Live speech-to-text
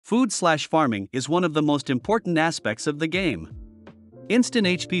Food/farming is one of the most important aspects of the game. Instant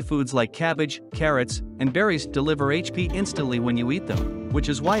HP foods like cabbage, carrots, and berries deliver HP instantly when you eat them, which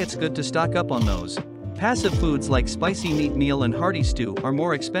is why it's good to stock up on those. Passive foods like spicy meat meal and hearty stew are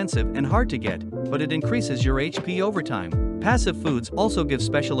more expensive and hard to get, but it increases your HP over time. Passive foods also give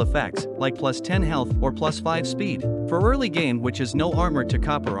special effects, like +10 health or +5 speed. For early game, which is no armor to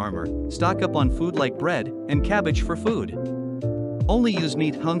copper armor, stock up on food like bread and cabbage for food. Only use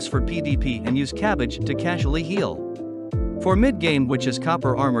meat hunks for PvP and use cabbage to casually heal. For mid-game, which is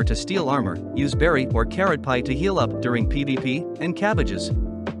copper armor to steel armor, use berry or carrot pie to heal up during PvP and cabbages.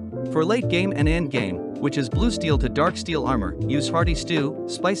 For late game and end game, which is blue steel to dark steel armor, use hearty stew,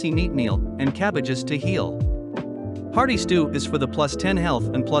 spicy meat meal, and cabbages to heal. Hearty stew is for the +10 health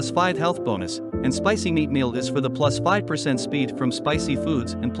and +5 health bonus, and spicy meat meal is for the +5% speed from spicy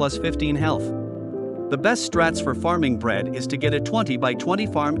foods and +15 health. The best strats for farming bread is to get a 20 by 20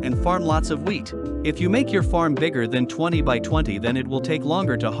 farm and farm lots of wheat. If you make your farm bigger than 20 by 20, then it will take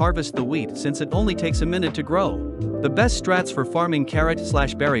longer to harvest the wheat since it only takes a minute to grow. The best strats for farming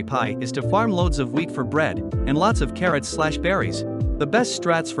carrot/berry pie is to farm loads of wheat for bread and lots of carrots/berries. The best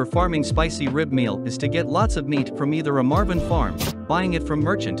strats for farming spicy rib meal is to get lots of meat from either a Marvin farm, buying it from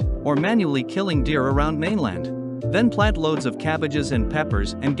merchant, or manually killing deer around mainland. Then plant loads of cabbages and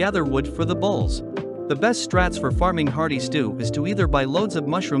peppers and gather wood for the bowls. The best strats for farming hearty stew is to either buy loads of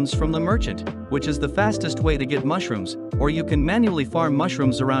mushrooms from the merchant, which is the fastest way to get mushrooms, or you can manually farm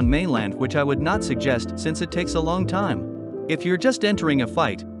mushrooms around mainland, which I would not suggest since it takes a long time. If you're just entering a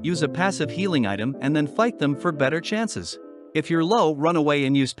fight, use a passive healing item and then fight them for better chances. If you're low, run away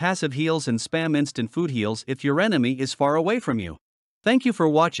and use passive heals and spam instant food heals if your enemy is far away from you. Thank you for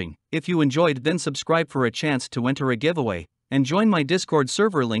watching. If you enjoyed, then subscribe for a chance to enter a giveaway, and join my Discord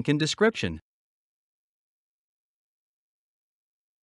server link in description.